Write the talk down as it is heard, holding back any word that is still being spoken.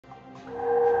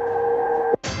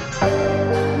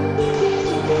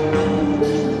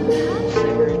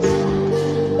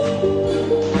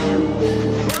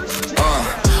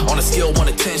On a scale 1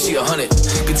 to 10, she 100.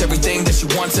 Gets everything that she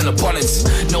wants in abundance.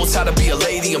 Knows how to be a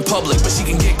lady in public, but she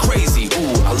can get crazy.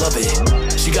 Ooh, I love it.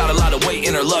 She got a lot of weight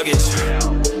in her luggage,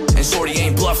 and shorty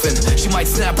ain't bluffing. She might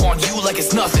snap on you like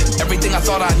it's nothing. Everything I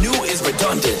thought I knew is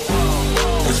redundant.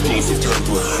 Explosive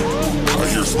temper, I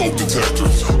hear smoke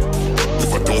detectors.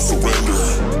 If I don't surrender,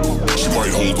 she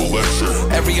might hold a lecture.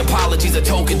 Every apology's a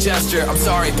token gesture. I'm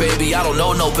sorry, baby, I don't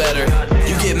know no better.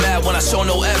 You get mad when I show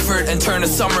no effort and turn the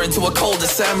summer into a cold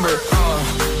December.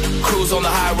 Cruise on the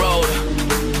high road,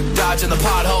 dodging the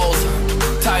potholes,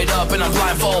 tied up and I'm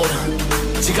blindfold.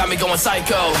 She got me going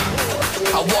psycho.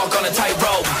 I walk on a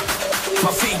tightrope,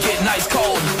 my feet getting ice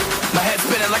cold, my head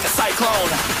spinning like a cyclone.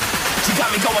 She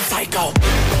got me going psycho.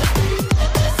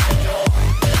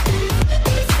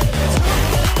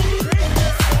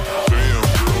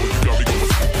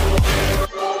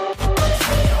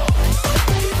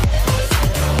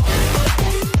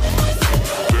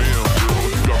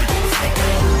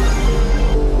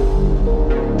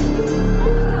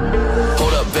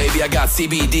 I got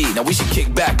CBD, now we should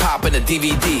kick back, pop in a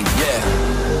DVD, yeah.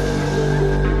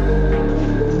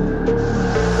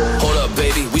 Hold up,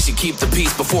 baby, we should keep the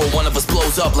peace before one of us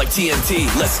blows up like TNT.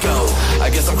 Let's go.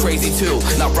 I guess I'm crazy too,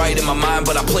 not right in my mind,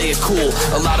 but I play it cool.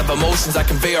 A lot of emotions I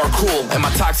convey are cruel, and my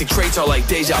toxic traits are like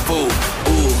deja vu.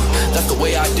 Ooh, that's the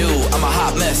way I do, I'm a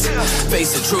hot mess.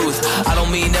 Face the truth, I don't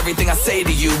mean everything I say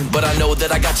to you, but I know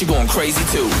that I got you going crazy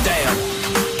too. Damn.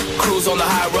 Cruise on the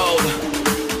high road,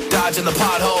 dodging the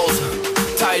potholes,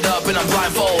 tied up and I'm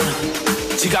blindfold.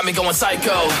 She got me going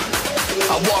psycho.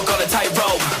 I walk on a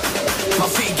tightrope, my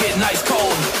feet getting ice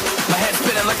cold, my head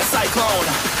spinning like a cyclone.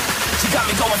 She got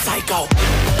me going psycho.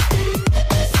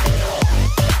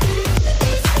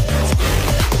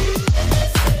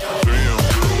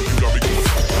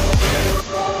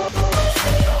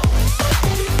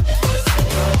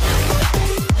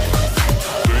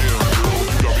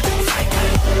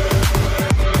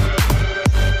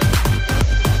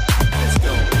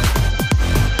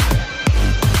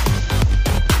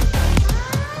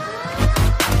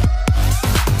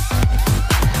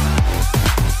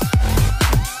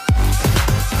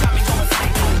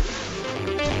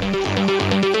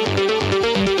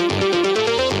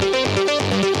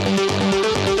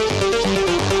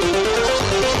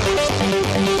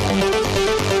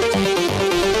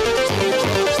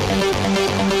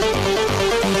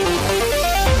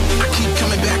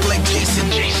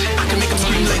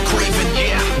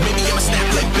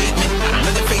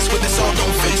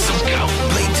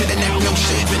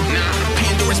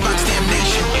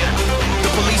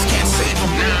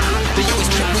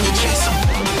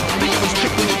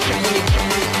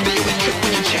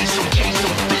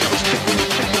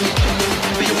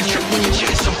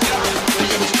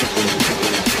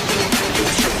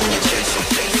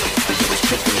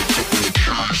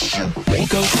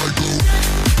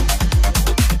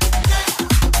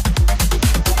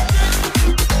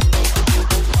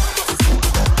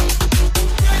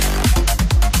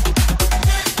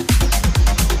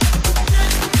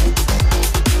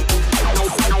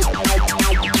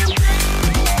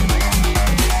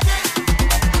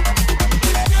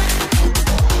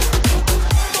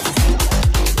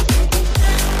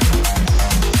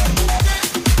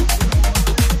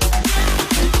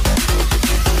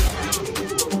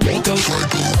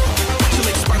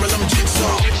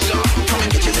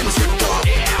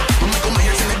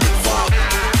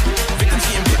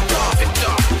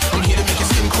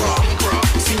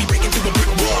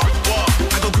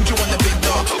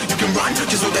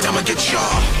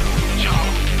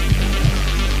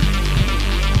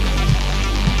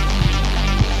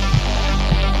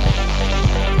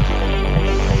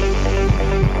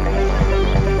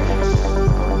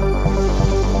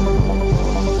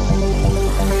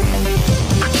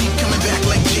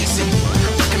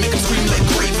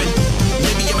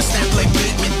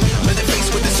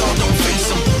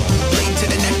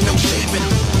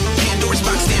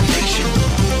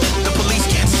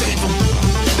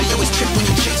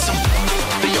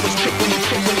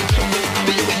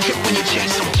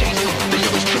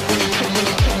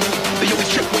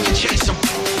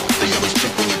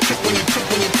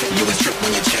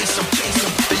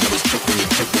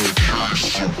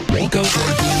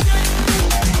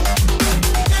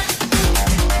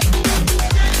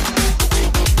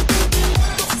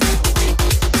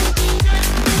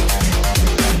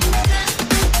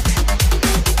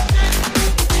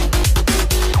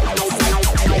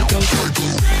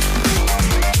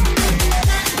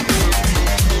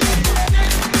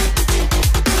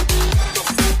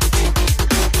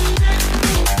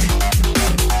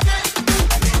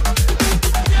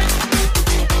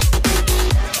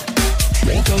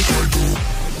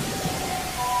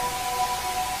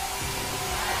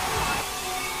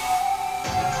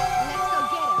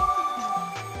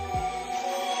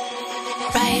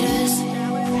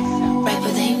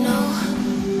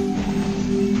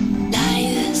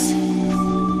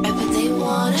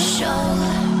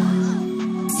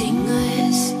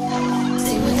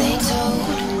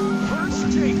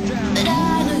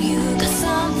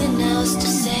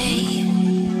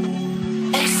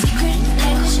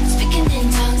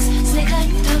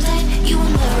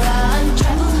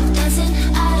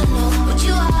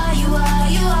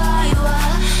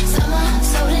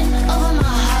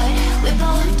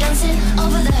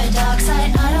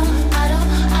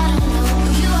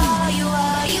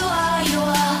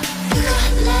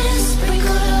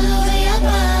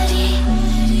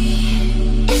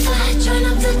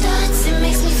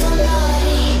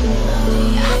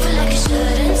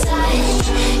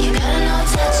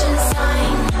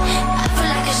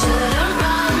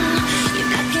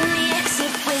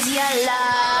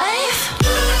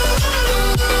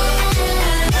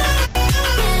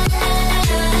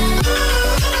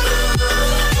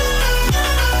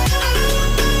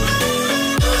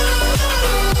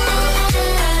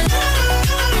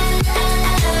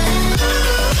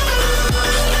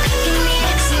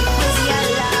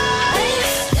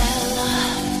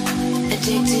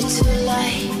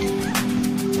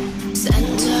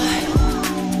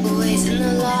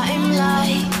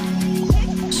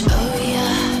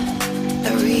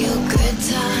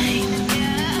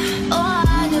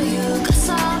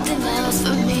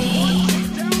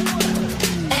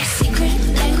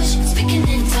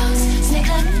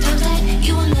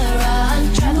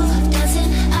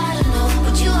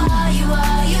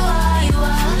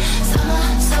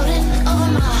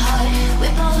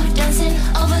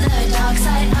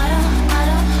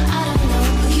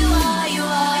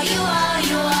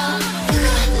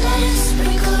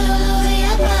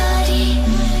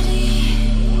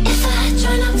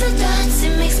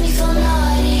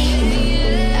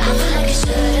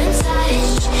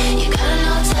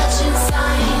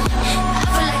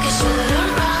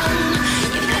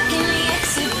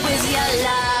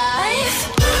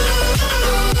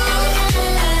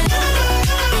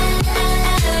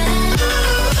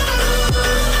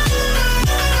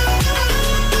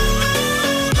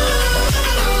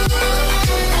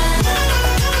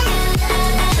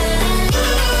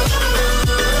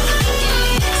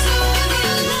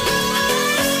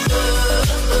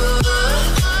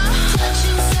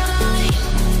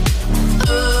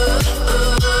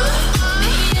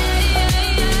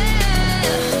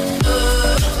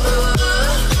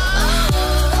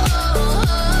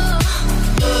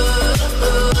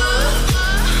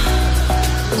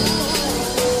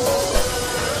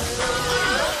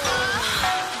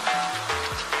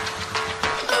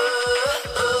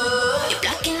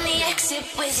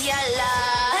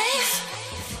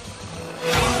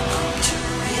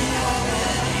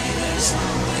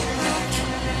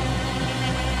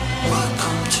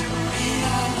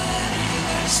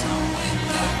 slow.